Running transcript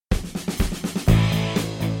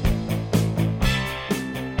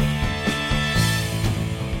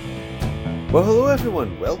Well, hello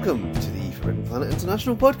everyone, welcome to the Forbidden Planet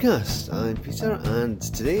International podcast. I'm Peter, and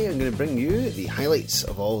today I'm going to bring you the highlights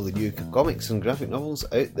of all the new comics and graphic novels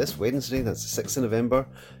out this Wednesday, that's the 6th of November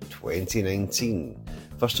 2019.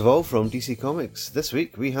 First of all, from DC Comics, this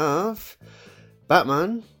week we have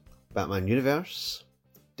Batman, Batman Universe,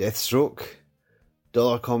 Deathstroke,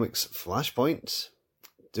 Dollar Comics Flashpoint,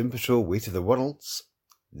 Doom Patrol Weight of the Worlds,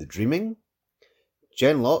 The Dreaming,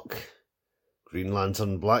 Genlock, Green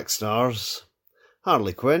Lantern Black Stars,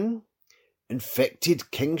 Harley Quinn, Infected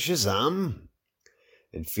King Shazam,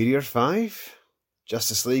 Inferior 5,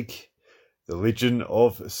 Justice League, The Legion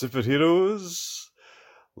of Superheroes,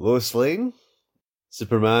 Lois Lane,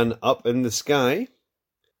 Superman Up in the Sky,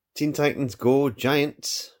 Teen Titans Go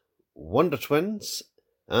Giant, Wonder Twins,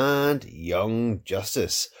 and Young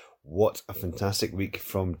Justice. What a fantastic week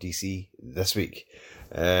from DC this week.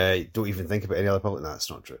 Don't even think about any other public. No,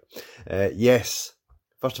 that's not true. Yes,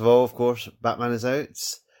 first of all, of course, Batman is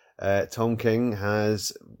out. Tom King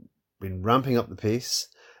has been ramping up the pace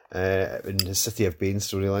in his City of Bane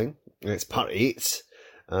storyline. It's part 8,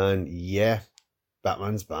 and yeah,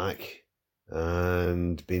 Batman's back,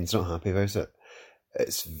 and Bane's not happy about it.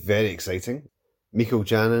 It's very exciting. Miko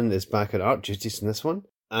Janin is back at art duties in this one,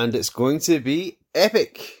 and it's going to be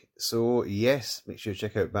epic. So yes, make sure to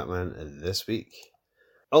check out Batman this week.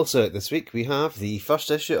 Also out this week, we have the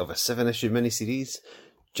first issue of a 7-issue miniseries,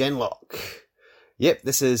 Genlock. Yep,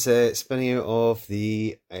 this is spinning out of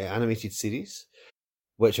the animated series,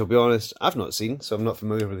 which I'll be honest, I've not seen, so I'm not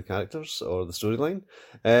familiar with the characters or the storyline.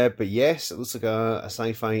 But yes, it looks like a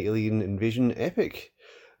sci-fi alien invasion epic.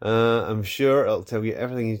 I'm sure it'll tell you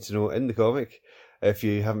everything you need to know in the comic if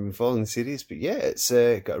you haven't been following the series. But yeah, it's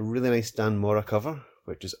got a really nice Dan Mora cover,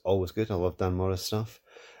 which is always good. I love Dan Mora's stuff.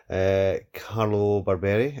 Carlo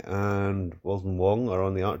Barberi and Walden Wong are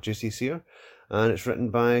on the art duties here, and it's written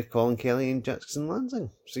by Colin Kelly and Jackson Lansing.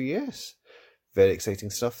 So yes, very exciting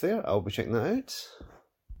stuff there. I'll be checking that out.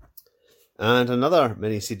 And another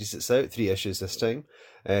mini-series that's out, 3 issues this time,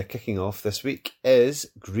 kicking off this week, is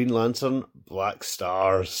Green Lantern Black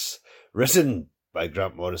Stars, written by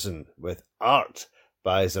Grant Morrison, with art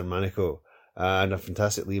by Zermanico, and a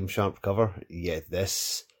fantastic Liam Sharp cover. Yeah,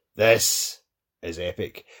 this is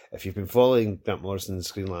epic. If you've been following Grant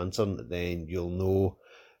Morrison's Green Lantern, then you'll know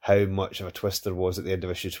how much of a twist there was at the end of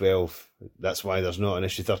issue 12. That's why there's not an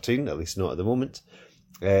issue 13, at least not at the moment.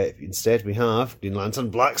 Instead, we have Green Lantern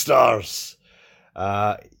Black Stars.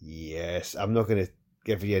 Yes, I'm not going to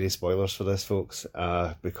give you any spoilers for this, folks,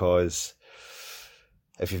 because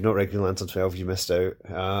if you've not read Green Lantern 12, you missed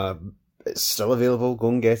out. It's still available. Go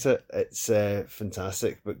and get it. It's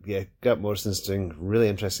fantastic. But yeah, Grant Morrison's doing really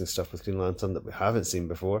interesting stuff with Green Lantern that we haven't seen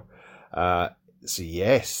before. So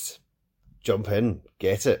yes, jump in,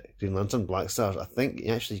 get it. Green Lantern Black Stars. I think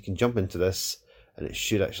actually you can jump into this, and it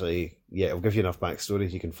should actually, yeah, it'll give you enough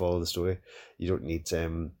backstory. You can follow the story. You don't need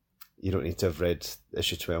to have read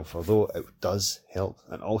issue 12, although it does help.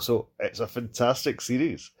 And also, it's a fantastic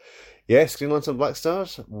series. Yes, Green Lantern Black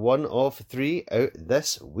Stars, 1 of 3 out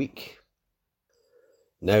this week.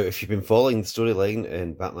 Now, if you've been following the storyline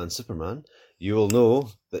in Batman Superman, you will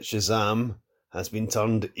know that Shazam has been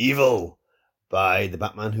turned evil by the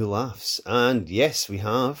Batman Who Laughs. And yes, we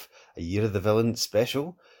have a Year of the Villain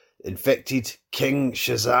special, Infected King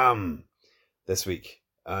Shazam, this week.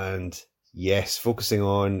 And yes, focusing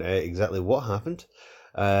on exactly what happened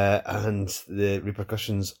and the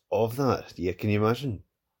repercussions of that. Yeah, can you imagine?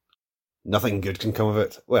 Nothing good can come of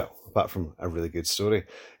it. Well, apart from a really good story.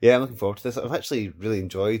 Yeah, I'm looking forward to this. I've actually really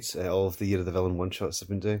enjoyed all of the Year of the Villain one-shots I've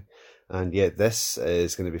been doing. And yeah, this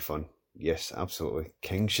is going to be fun. Yes, absolutely.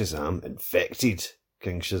 King Shazam. Infected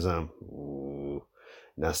King Shazam. Ooh,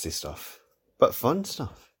 nasty stuff. But fun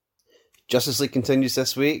stuff. Justice League continues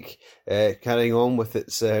this week, carrying on with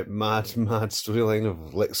its mad storyline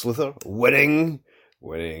of Lex Luthor winning.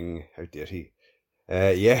 How dare he?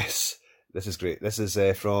 Yes. This is great. This is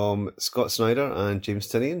from Scott Snyder and James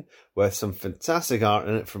Tynion, with some fantastic art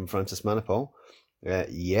in it from Francis Manapul.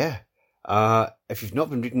 Yeah. If you've not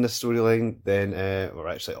been reading this storyline, then, or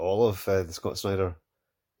actually all of the Scott Snyder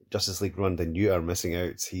Justice League run, then you are missing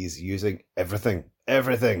out. He's using everything.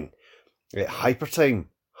 Hyper Time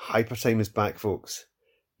is back, folks.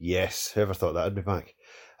 Yes, whoever thought that would be back.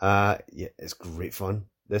 Yeah, it's great fun.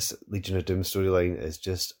 This Legion of Doom storyline is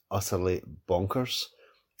just utterly bonkers.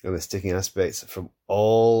 And it's taking aspects from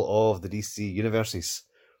all of the DC universes.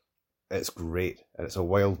 It's great, and it's a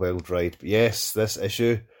wild ride. But yes, this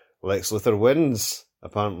issue, Lex Luthor wins,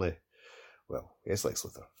 apparently. Well, yes, Lex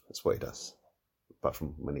Luthor. That's what he does. Apart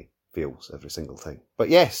from when he fails every single time. But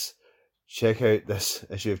yes, check out this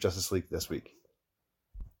issue of Justice League this week.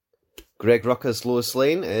 Greg Rucka's Lois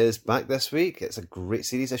Lane is back this week. It's a great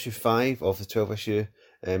series, issue 5 of the 12-issue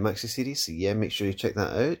maxi series. So yeah, make sure you check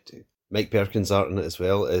that out. Mike Perkins' art in it as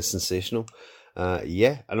well is sensational.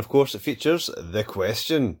 And of course it features The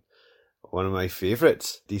Question, one of my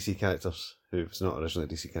favourite DC characters, who was not originally a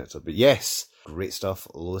DC character. But yes, great stuff.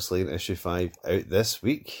 Lois Lane issue 5 out this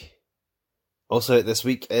week. Also out this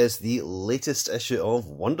week is the latest issue of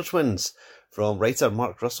Wonder Twins from writer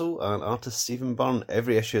Mark Russell and artist Stephen Byrne.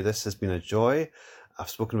 Every issue of this has been a joy. I've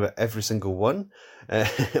spoken about every single one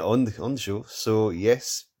on the show. So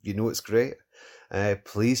yes, you know it's great.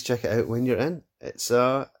 Please check it out when you're in. It's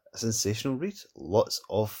a sensational read. Lots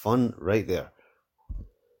of fun right there.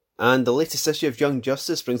 And the latest issue of Young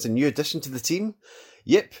Justice brings a new addition to the team.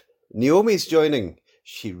 Yep, Naomi's joining.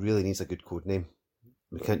 She really needs a good code name.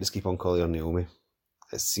 We can't just keep on calling her Naomi.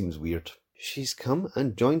 It seems weird. She's come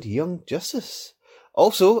and joined Young Justice.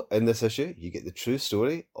 Also, in this issue, you get the true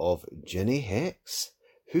story of Ginny Hex.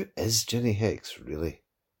 Who is Ginny Hex, really?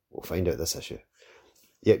 We'll find out this issue.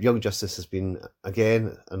 Yep, Young Justice has been,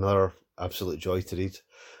 again, another absolute joy to read.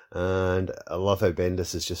 And I love how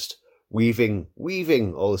Bendis is just weaving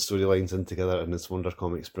all the storylines in together in this Wonder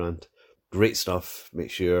Comics brand. Great stuff. Make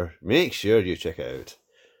sure you check it out.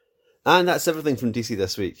 And that's everything from DC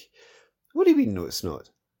this week. What do you mean, no it's not?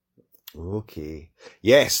 Okay.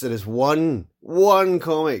 Yes, there is one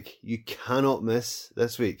comic you cannot miss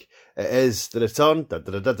this week. It is the return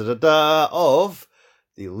of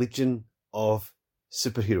the Legion of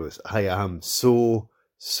Superheroes. I am so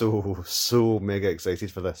mega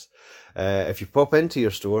excited for this. If you pop into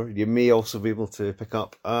your store, you may also be able to pick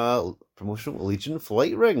up a promotional Legion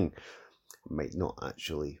flight ring. Might not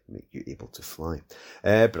actually make you able to fly,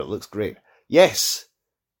 but it looks great. Yes,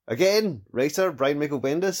 again, writer Brian Michael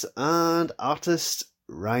Bendis and artist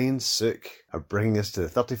Ryan Sook are bringing us to the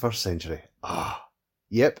 31st century.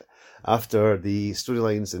 Yep. After the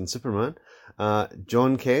storylines in Superman,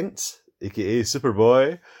 John Kent, aka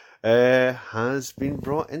Superboy, has been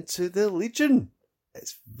brought into the Legion.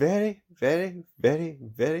 It's very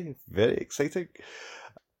exciting.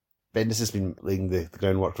 Bendis has been laying the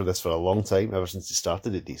groundwork for this for a long time, ever since he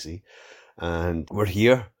started at DC. And we're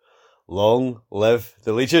here. Long live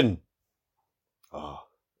the Legion.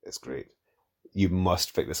 It's great. You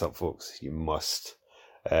must pick this up, folks. You must.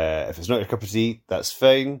 If it's not your cup of tea, that's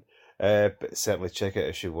fine. But certainly check out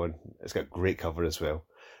issue 1. It's got a great cover as well.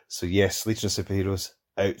 So yes, Legion of Superheroes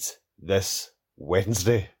out this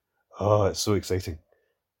Wednesday. It's so exciting.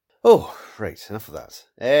 Oh, right, enough of that.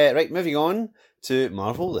 Right, moving on to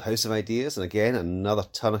Marvel, the House of Ideas, and again, another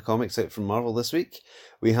ton of comics out from Marvel this week.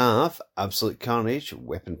 We have Absolute Carnage,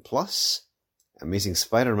 Weapon Plus, Amazing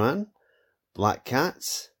Spider-Man, Black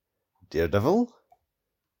Cat, Daredevil,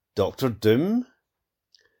 Doctor Doom,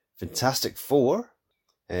 Fantastic Four,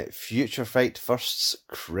 Future Fight Firsts,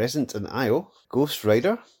 Crescent and Io, Ghost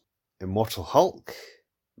Rider, Immortal Hulk,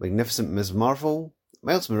 Magnificent Ms. Marvel,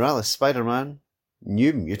 Miles Morales Spider-Man,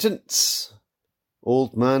 New Mutants,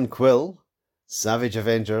 Old Man Quill, Savage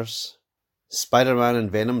Avengers, Spider-Man and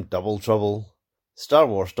Venom Double Trouble, Star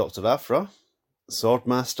Wars Dr. Aphra,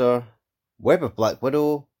 Swordmaster, Web of Black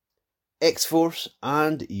Widow, X-Force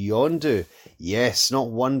and Yondu. Yes,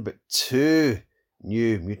 not one but 2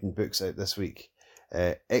 new mutant books out this week.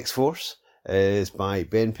 X-Force is by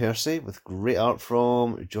Ben Percy with great art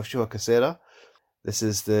from Joshua Cassera. This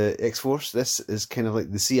is the X-Force. This is kind of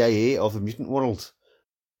like the CIA of the mutant world.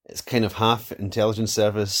 It's kind of half intelligence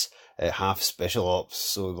service, half special ops.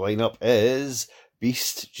 So the lineup is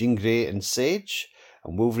Beast, Jean Grey and Sage,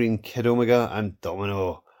 and Wolverine, Kid Omega and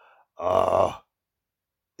Domino.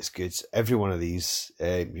 It's good. Every one of these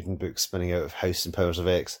mutant books spinning out of House and Powers of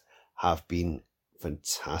X have been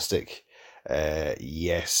fantastic.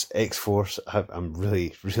 Yes, X-Force, I'm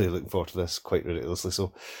really looking forward to this, quite ridiculously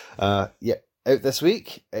so. Out this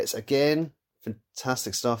week. It's again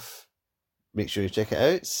fantastic stuff. Make sure you check it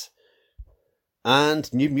out.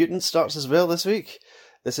 And New Mutants starts as well this week.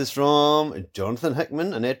 This is from Jonathan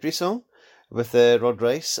Hickman and Ed Brisson with Rod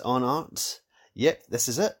Rice on art. Yep, this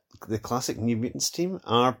is it. The classic New Mutants team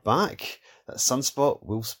are back. That's Sunspot,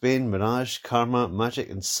 Wolfsbane, Mirage, Karma, Magic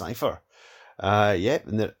and Cypher.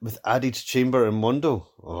 And they're with added Chamber and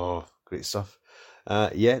Mondo. Great stuff.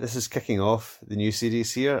 This is kicking off the new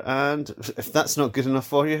series here, and if that's not good enough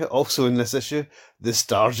for you, also in this issue, the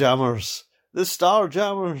Starjammers.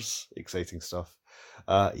 Exciting stuff.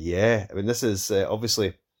 This is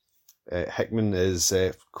obviously Hickman is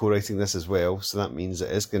co-writing this as well, so that means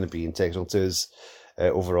it is going to be integral to his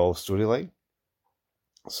overall storyline.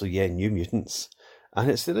 So New Mutants,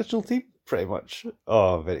 and it's the original team pretty much.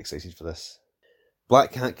 Very excited for this.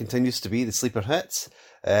 Black Cat continues to be the sleeper hit.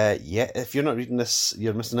 If you're not reading this,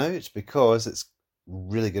 you're missing out, because it's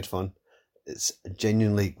really good fun. It's a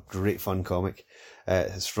genuinely great fun comic.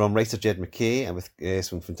 It's from writer Jed McKay, and with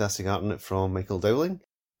some fantastic art in it from Michael Dowling.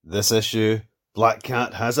 This issue, Black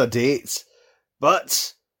Cat has a date,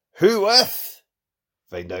 but who with?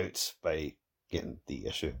 Find out by getting the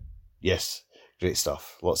issue. Yes, great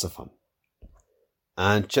stuff, lots of fun.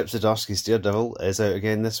 And Chip Zdarsky's Daredevil is out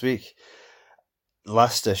again this week.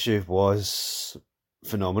 Last issue was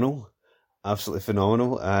phenomenal, absolutely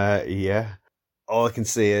phenomenal. All I can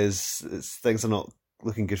say is things are not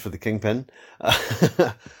looking good for the Kingpin,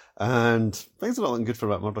 and things are not looking good for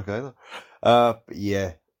Matt Murdock either. But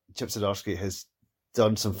yeah, Chip Zdarsky has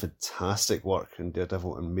done some fantastic work in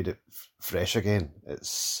Daredevil and made it fresh again.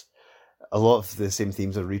 It's a lot of the same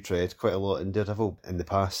themes are retread quite a lot in Daredevil in the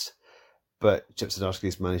past, but Chip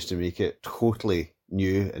Zdarsky's managed to make it totally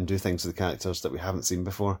new and do things with the characters that we haven't seen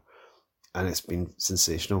before, and it's been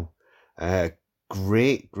sensational.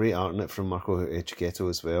 Great art in it from Marco Cicchetto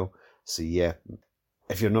as well. So yeah,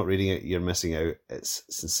 if you're not reading it, you're missing out. It's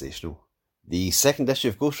sensational. The second issue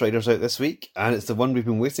of Ghost Rider's out this week, and it's the one we've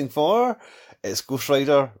been waiting for. It's Ghost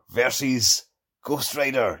Rider versus Ghost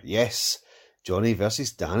Rider. Yes, Johnny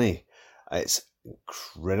versus Danny. It's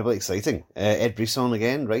incredibly exciting. Ed Brisson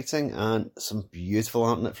again writing, and some beautiful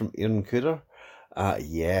art in it from Aaron Cooder.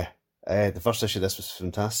 The first issue of this was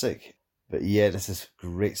fantastic. But yeah, this is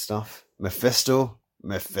great stuff. Mephisto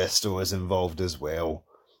is involved as well.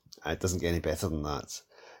 It doesn't get any better than that.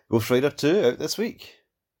 Ghost Rider 2 out this week.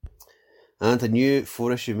 And a new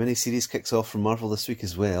 4-issue miniseries kicks off from Marvel this week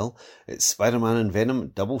as well. It's Spider-Man and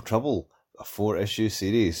Venom Double Trouble, a 4-issue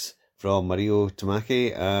series from Mario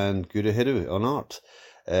Tamaki and Gurahiro on art.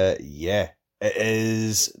 It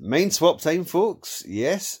is mind swap time, folks.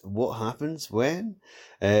 Yes, what happens when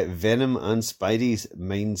Venom and Spidey's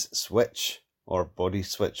minds switch, or body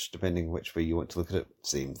switch, depending which way you want to look at it.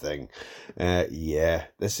 Same thing.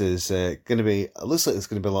 This is going to be, it looks like it's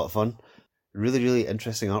going to be a lot of fun. Really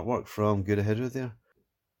interesting artwork from Gurahiro there.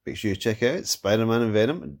 Make sure you check out Spider-Man and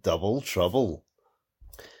Venom Double Trouble.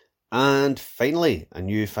 And finally, a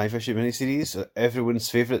new 5-issue miniseries, everyone's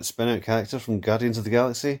favourite spin-out character from Guardians of the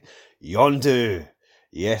Galaxy, Yondu.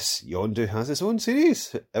 Yes, Yondu has its own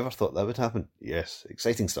series. Ever thought that would happen? Yes,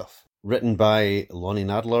 exciting stuff. Written by Lonnie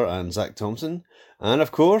Nadler and Zach Thompson. And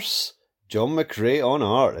of course, John McCrea on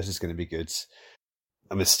art. This is going to be good.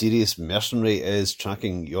 A mysterious mercenary is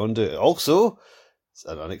tracking Yondu. Also,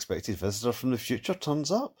 an unexpected visitor from the future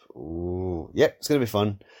turns up. Oh, yep, it's going to be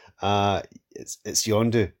fun. It's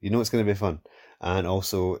Yondu. You know it's going to be fun. And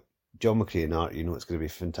also, John McCrea in art, you know it's going to be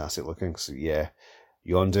fantastic looking. So yeah,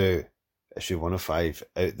 Yondu, issue 1 of 5,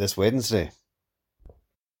 out this Wednesday.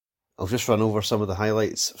 I'll just run over some of the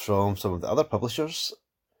highlights from some of the other publishers.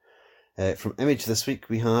 From Image this week,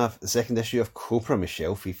 we have the second issue of Cobra,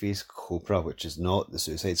 Michelle Fifi's Cobra, which is not the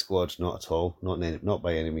Suicide Squad, not at all, not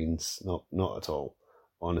by any means, not at all,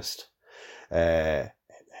 honest. It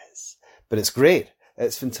is, but it's great.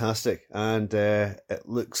 It's fantastic, and it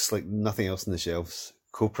looks like nothing else on the shelves.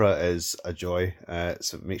 Cobra is a joy,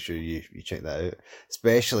 so make sure you check that out,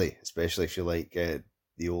 especially if you like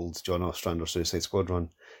the old John Ostrander Suicide Squad run,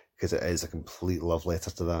 because it is a complete love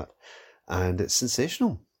letter to that, and it's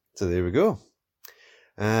sensational. So there we go.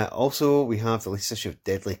 Also, we have the latest issue of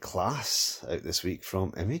Deadly Class out this week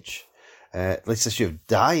from Image. The latest issue of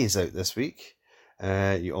Die is out this week.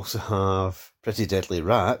 You also have Pretty Deadly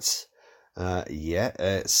Rats.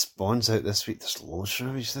 Spawn's out this week. There's loads of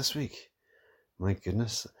Image this week. My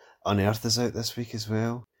goodness. Unearthed is out this week as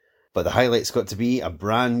well. But the highlight's got to be a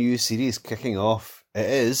brand new series kicking off. It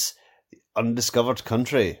is The Undiscovered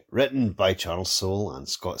Country, written by Charles Soule and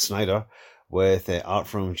Scott Snyder, with art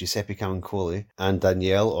from Giuseppe Camuncoli and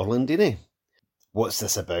Daniele Orlandini. What's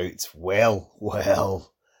this about?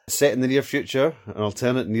 Well, set in the near future,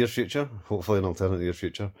 hopefully an alternate near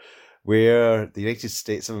future, where the United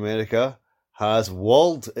States of America has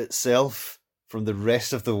walled itself from the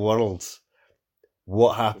rest of the world.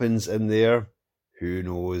 What happens in there? Who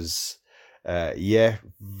knows?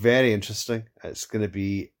 Very interesting. It's going to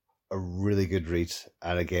be a really good read,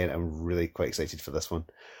 and again, I'm really quite excited for this one.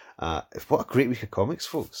 What a great week of comics,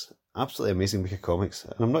 folks. Absolutely amazing week of comics.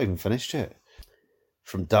 And I'm not even finished yet.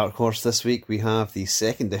 From Dark Horse this week, we have the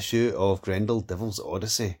second issue of Grendel, Devil's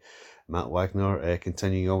Odyssey. Matt Wagner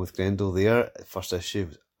continuing on with Grendel there. First issue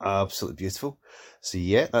was absolutely beautiful. So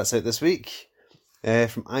yeah, that's out this week.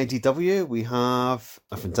 From IDW, we have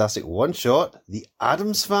a fantastic one-shot, The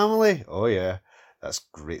Addams Family. Oh yeah, that's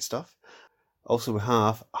great stuff. Also, we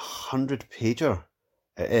have a 100-pager.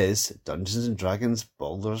 It is Dungeons & Dragons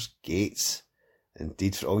Baldur's Gate.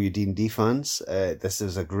 Indeed, for all you D&D fans, this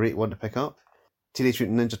is a great one to pick up. Teenage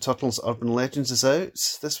Mutant Ninja Turtles Urban Legends is out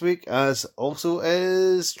this week, as also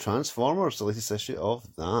is Transformers, the latest issue of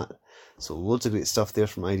that. So loads of great stuff there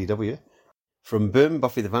from IDW. From Boom,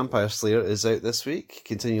 Buffy the Vampire Slayer is out this week,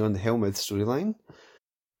 continuing on the Hellmouth storyline.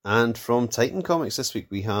 And from Titan Comics this week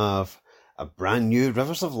we have a brand new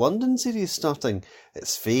Rivers of London series starting.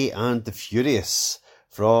 It's Faye and the Furious,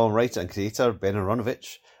 from writer and creator Ben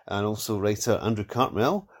Aronovich, and also writer Andrew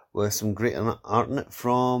Cartmel, with some great art in it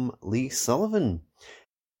from Lee Sullivan.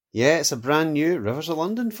 Yeah, it's a brand new Rivers of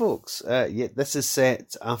London, folks. This is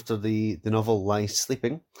set after the novel Lies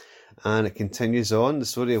Sleeping, and it continues on the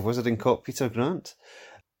story of wizarding cop Peter Grant.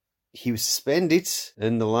 He was suspended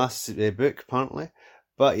in the last book, apparently,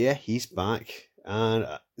 but yeah, he's back. And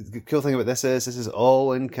the cool thing about this is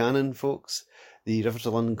all in canon, folks. The Rivers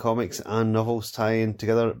of London comics and novels tie in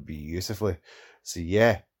together beautifully. So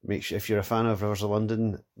yeah, make sure, if you're a fan of Rivers of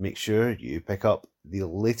London, make sure you pick up the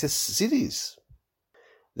latest series.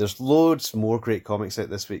 There's loads more great comics out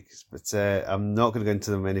this week, but I'm not going to go into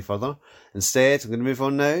them any further. Instead, I'm going to move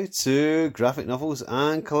on now to graphic novels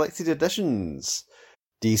and collected editions.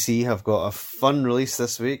 DC have got a fun release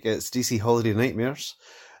this week. It's DC Holiday Nightmares.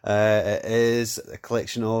 It is a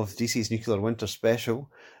collection of DC's Nuclear Winter Special,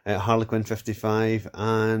 Harley Quinn 55,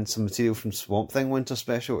 and some material from Swamp Thing Winter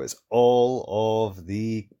Special. It's all of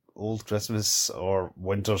the old Christmas or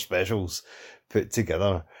winter specials put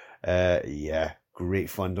together. Yeah, great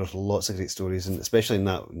fun. There's lots of great stories, and especially in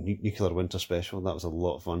that Nuclear Winter Special, that was a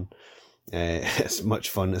lot of fun. It's much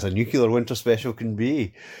fun as a Nuclear Winter Special can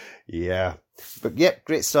be. Yeah. But yep,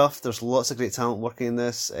 great stuff. There's lots of great talent working in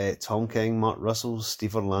this. Tom King, Mark Russell,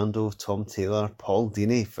 Steve Orlando, Tom Taylor, Paul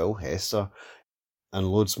Dini, Phil Hester, and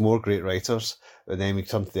loads more great writers. And then we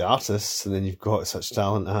come to the artists, and then you've got such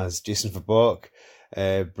talent as Jason Verbock,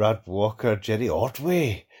 Brad Walker, Jerry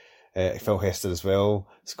Ordway, Phil Hester as well,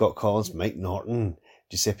 Scott Collins, Mike Norton,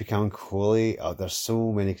 Giuseppe Camuncoli. Oh, there's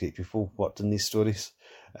so many great people worked in these stories.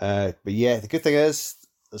 But yeah, the good thing is,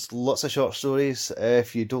 there's lots of short stories.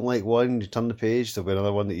 If you don't like one, you turn the page, there'll be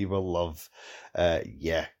another one that you will love.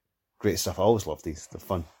 Yeah, great stuff. I always love these. They're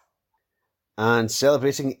fun. And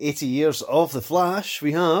celebrating 80 years of The Flash,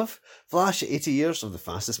 we have Flash 80 Years of the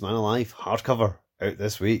Fastest Man Alive hardcover out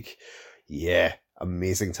this week. Yeah,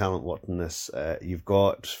 amazing talent working this. You've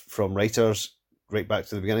got, from writers right back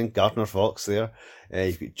to the beginning, Gardner Fox there.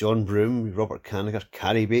 You've got John Broome, Robert Kanigher,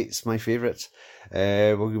 Carrie Bates, my favourite,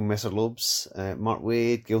 William Messer-Lobes, Mark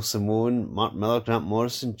Waid, Gil Simone, Mark Miller, Grant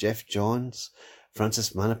Morrison, Jeff Johns,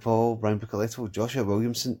 Francis Manipal, Brian Bucoletto, Joshua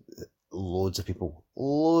Williamson. Loads of people.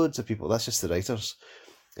 That's just the writers.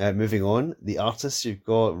 Moving on, the artists, you've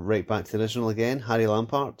got right back to the original again, Harry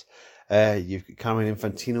Lampart. You've got Carmine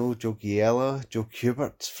Infantino, Joe Giella, Joe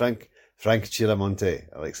Kubert, Frank Chiramonte.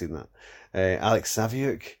 I like seeing that. Alex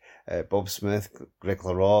Saviuk, Bob Smith, Greg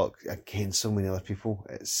LaRocque, again, so many other people.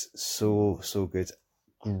 It's so good.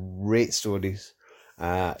 Great stories.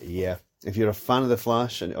 Yeah, if you're a fan of The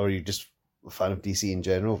Flash, or you're just a fan of DC in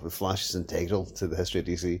general, The Flash is integral to the history of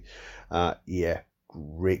DC. Yeah,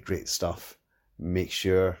 great stuff. Make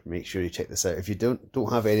sure you check this out. If you don't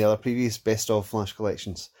have any other previous best of Flash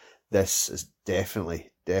collections, this is definitely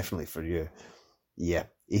for you. Yeah,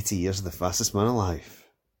 80 Years of the Fastest Man Alive.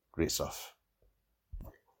 Great stuff.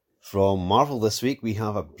 From Marvel this week, we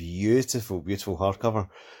have a beautiful hardcover,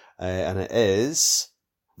 and it is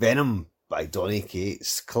Venom by Donny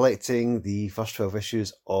Cates, collecting the first 12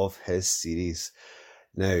 issues of his series.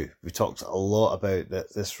 Now, we talked a lot about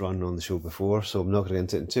this run on the show before, so I'm not going to get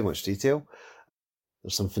into it in too much detail.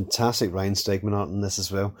 There's some fantastic Ryan Stegman art in this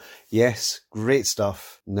as well. Yes, great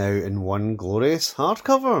stuff. Now in one glorious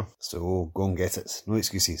hardcover. So go and get it. No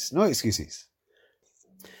excuses.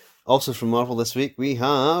 Also from Marvel this week, we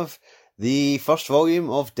have the first volume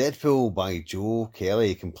of Deadpool by Joe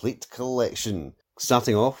Kelly, complete collection.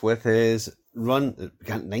 Starting off with his run,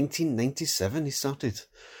 1997 he started.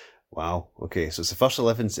 Wow, okay, so it's the first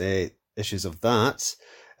 11 issues of that.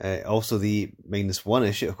 Also the -1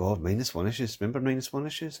 issue. Oh god, -1 issues. Remember -1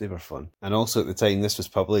 issues? They were fun. And also at the time this was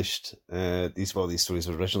published, these stories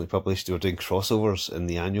were originally published, they were doing crossovers in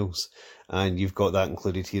the annuals. And you've got that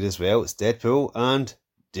included here as well. It's Deadpool and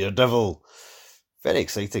Daredevil. Very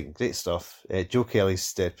exciting, great stuff. Joe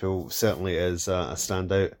Kelly's Deadpool certainly is a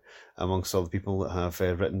standout amongst all the people that have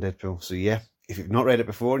written Deadpool. So yeah, if you've not read it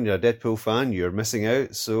before and you're a Deadpool fan, you're missing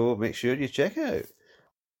out, so make sure you check it out.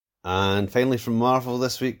 And finally from Marvel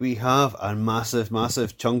this week, we have a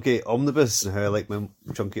massive chunky omnibus. How I like my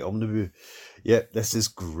chunky omnibus. Yep, this is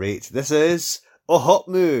great. This is a hot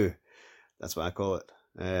moo. That's what I call it.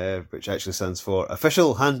 which actually stands for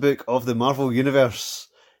Official Handbook of the Marvel Universe.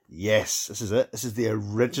 Yes, this is it. This is the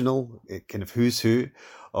original kind of who's who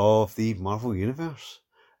of the Marvel Universe.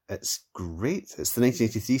 It's great. It's the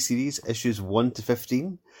 1983 series, issues 1 to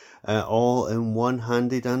 15, all in one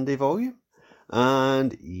handy-dandy volume.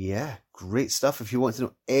 And yeah, great stuff. If you want to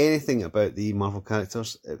know anything about the Marvel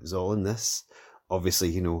characters, it was all in this. Obviously,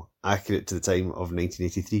 you know, accurate to the time of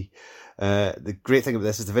 1983. The great thing about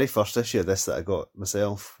this is the very first issue of this that I got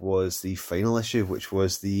myself was the final issue, which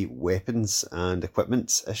was the weapons and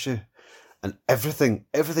equipment issue. And everything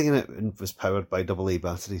in it was powered by AA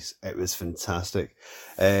batteries. It was fantastic.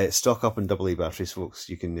 Stock up on AA batteries, folks.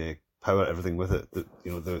 You can power everything with it.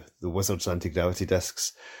 The Wizard's anti-gravity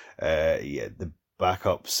discs, the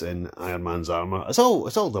backups in Iron Man's armor. It's all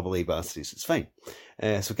AA batteries. It's fine.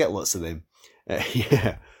 So get lots of them.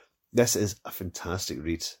 Yeah, this is a fantastic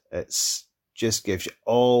read. It's just gives you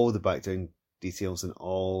all the background details and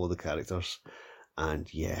all the characters, and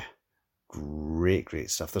yeah, great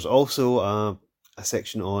stuff. There's also a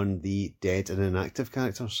section on the dead and inactive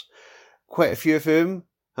characters. Quite a few of whom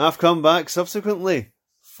have come back subsequently.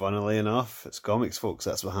 Funnily enough, it's comics, folks.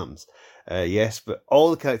 That's what happens. Yes, but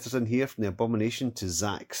all the characters in here, from the Abomination to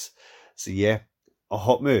Zax. So yeah, a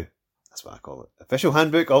hot moo. That's what I call it. Official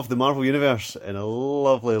Handbook of the Marvel Universe in a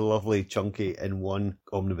lovely chunky in one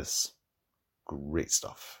omnibus. Great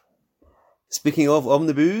stuff. Speaking of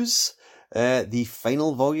omnibus, the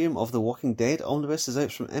final volume of the Walking Dead omnibus is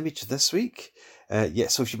out from Image this week. Yeah,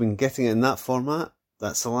 so if you've been getting it in that format,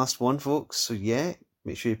 that's the last one, folks. So yeah,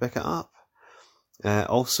 make sure you pick it up.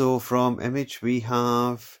 Also from Image, we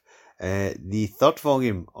have the third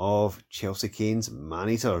volume of Chelsea Cane's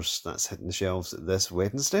Man-Eaters. That's hitting the shelves this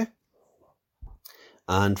Wednesday.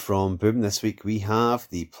 And from Boom this week, we have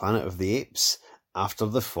the Planet of the Apes After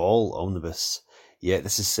the Fall omnibus. Yeah,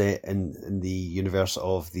 this is set in the universe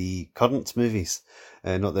of the current movies,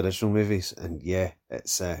 not the original movies. And yeah,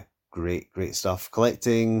 it's great stuff.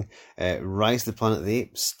 Collecting Rise of the Planet of the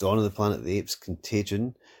Apes, Dawn of the Planet of the Apes,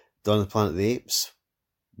 Contagion, Dawn of the Planet of the Apes,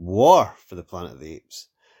 War for the Planet of the Apes,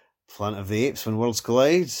 Planet of the Apes When Worlds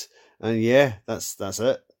Collide. And yeah, that's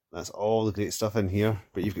it. That's all the great stuff in here.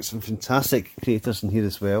 But you've got some fantastic creators in here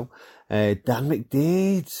as well. Dan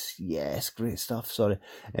McDade. Yes, great stuff. Sorry.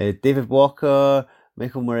 David Walker,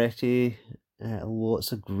 Michael Moretti.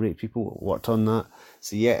 Lots of great people worked on that.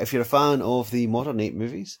 So yeah, if you're a fan of the modern ape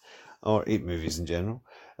movies, or ape movies in general,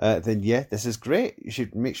 then yeah, this is great. You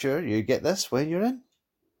should make sure you get this when you're in.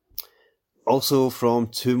 Also from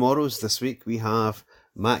Tomorrow's this week, we have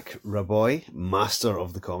Mac Raboy, Master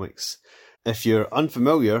of the Comics. If you're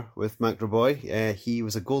unfamiliar with Mac Raboy, he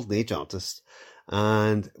was a Golden Age artist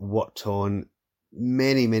and worked on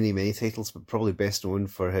many titles, but probably best known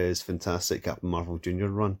for his fantastic Captain Marvel Jr.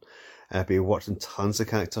 run. But he worked on tons of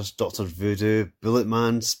characters: Dr. Voodoo, Bullet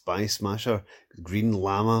Man, Spy Smasher, Green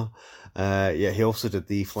Llama. Yeah, he also did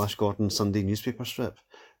the Flash Gordon Sunday newspaper strip.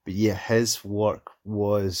 But yeah, his work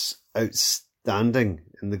was outstanding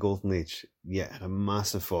in the Golden Age. Yeah, had a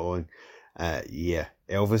massive following. Yeah,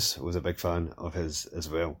 Elvis was a big fan of his as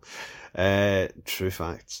well. True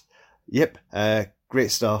facts. Yep,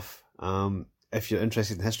 great stuff. If you're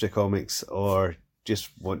interested in history of comics or just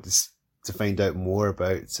want to find out more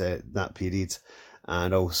about that period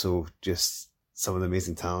and also just some of the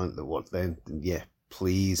amazing talent that worked then yeah,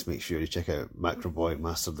 please make sure you check out Mac Raboy,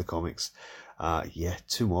 Master of the Comics. Yeah,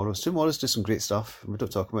 Tomorrow's do some great stuff. We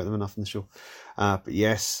don't talk about them enough in the show. But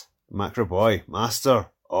yes, Mac Raboy, Master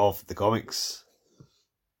of the Comics.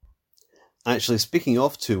 Actually, speaking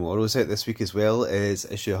of Tomorrow's, out this week as well is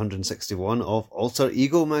issue 161 of Alter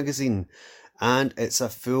Ego magazine, and it's a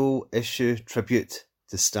full issue tribute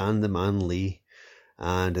to Stan the Man Lee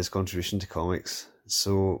and his contribution to comics.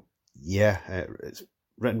 So yeah, it's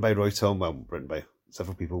written by Roy Thomas, well, written by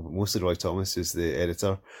several people, but mostly Roy Thomas, who's the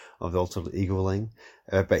editor of the Alter Ego line.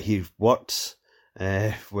 But he worked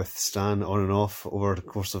with Stan on and off over the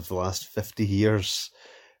course of the last 50 years.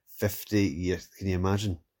 50 years, can you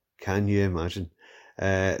imagine?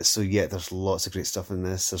 So yeah, there's lots of great stuff in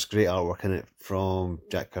this. There's great artwork in it from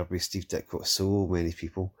Jack Kirby, Steve Ditko, so many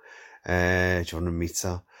people. John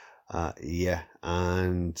Romita, yeah,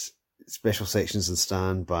 and special sections in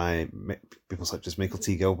Stan by people such as Michael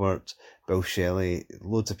T. Gilbert, Bill Shelley,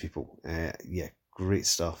 loads of people. Yeah, great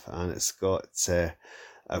stuff. And it's got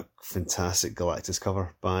a fantastic Galactus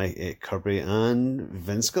cover by Kirby and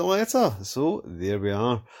Vince Galetta. So there we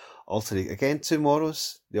are. Alter Ego. Again,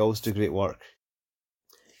 Tomorrow's, they always do great work.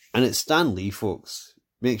 And it's Stan Lee, folks.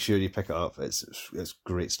 Make sure you pick it up. It's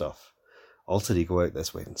great stuff. Alter Ego out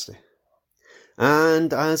this Wednesday.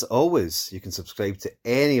 And as always, you can subscribe to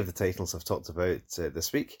any of the titles I've talked about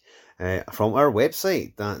this week from our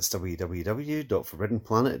website. That's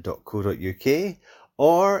www.forbiddenplanet.co.uk.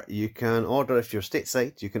 Or you can order, if you're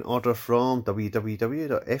stateside, you can order from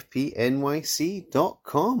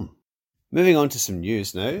www.fpnyc.com. Moving on to some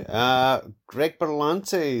news now. Greg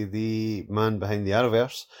Berlanti, the man behind the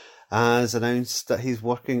Arrowverse, has announced that he's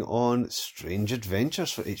working on Strange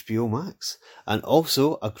Adventures for HBO Max and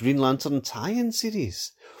also a Green Lantern tie-in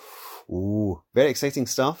series. Ooh, very exciting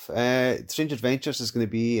stuff. Strange Adventures is going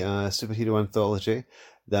to be a superhero anthology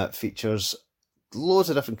that features loads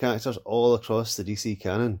of different characters all across the DC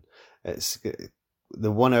canon. It's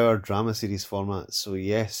the 1 hour drama series format, so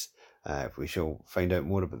yes, we shall find out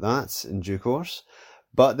more about that in due course.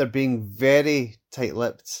 But they're being very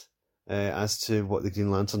tight-lipped as to what the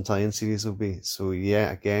Green Lantern tie-in series will be. So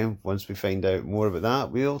yeah, again, once we find out more about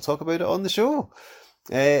that, we'll talk about it on the show.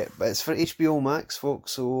 But it's for HBO Max,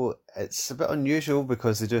 folks, so it's a bit unusual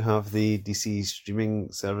because they do have the DC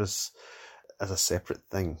streaming service as a separate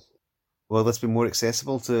thing. Will this be more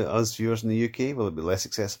accessible to us viewers in the UK? Will it be less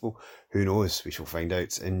accessible? Who knows? We shall find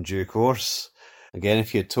out in due course. Again,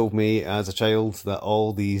 if you had told me as a child that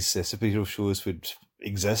all these superhero shows would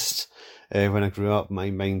exist when I grew up, my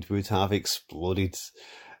mind would have exploded.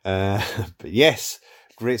 But yes,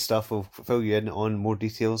 great stuff. We'll fill you in on more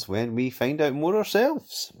details when we find out more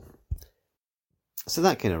ourselves. So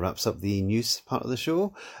that kind of wraps up the news part of the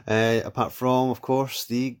show. Apart from, of course,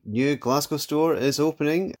 the new Glasgow store is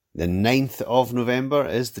opening. The 9th of November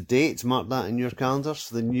is the date. Mark that in your calendars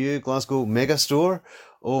for the new Glasgow mega store.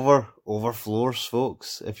 Over floors,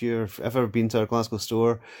 folks. If you've ever been to our Glasgow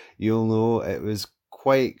store, you'll know it was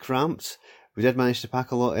quite cramped. We did manage to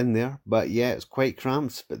pack a lot in there, but yeah, it's quite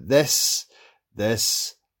cramped. But this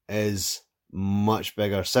is much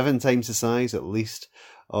bigger. 7 times the size, at least,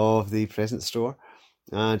 of the present store.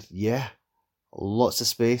 And yeah, lots of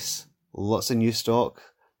space, lots of new stock,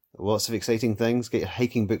 lots of exciting things. Get your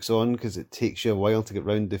hiking boots on because it takes you a while to get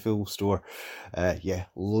round the full store. Yeah,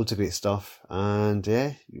 loads of great stuff. And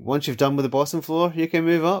yeah, once you've done with the bottom floor, you can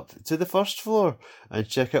move up to the first floor and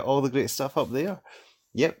check out all the great stuff up there.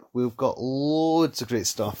 Yep, we've got loads of great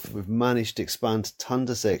stuff. We've managed to expand tons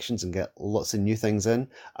of sections and get lots of new things in.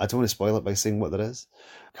 I don't want to spoil it by saying what there is.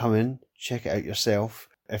 Come in, check it out yourself.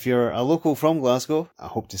 If you're a local from Glasgow, I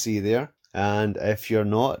hope to see you there. And if you're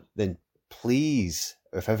not, then please,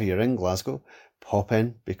 if ever you're in Glasgow, pop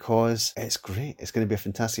in because it's great. It's going to be a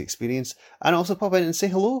fantastic experience. And also pop in and say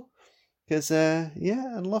hello. Because,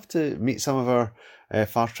 yeah, I'd love to meet some of our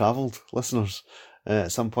far-travelled listeners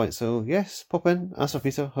at some point. So, yes, pop in, ask for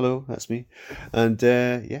Peter. Hello, that's me. And,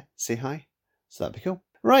 yeah, say hi. So that'd be cool.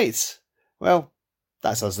 Right. Well,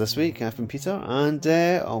 that's us this week. I've been Peter, and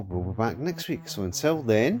we'll be back next week. So until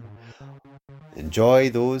then, enjoy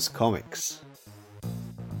those comics.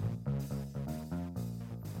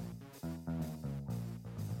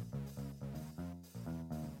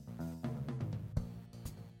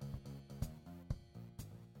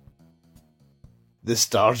 The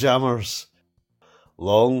Starjammers.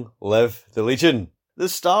 Long live the Legion. The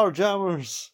Starjammers.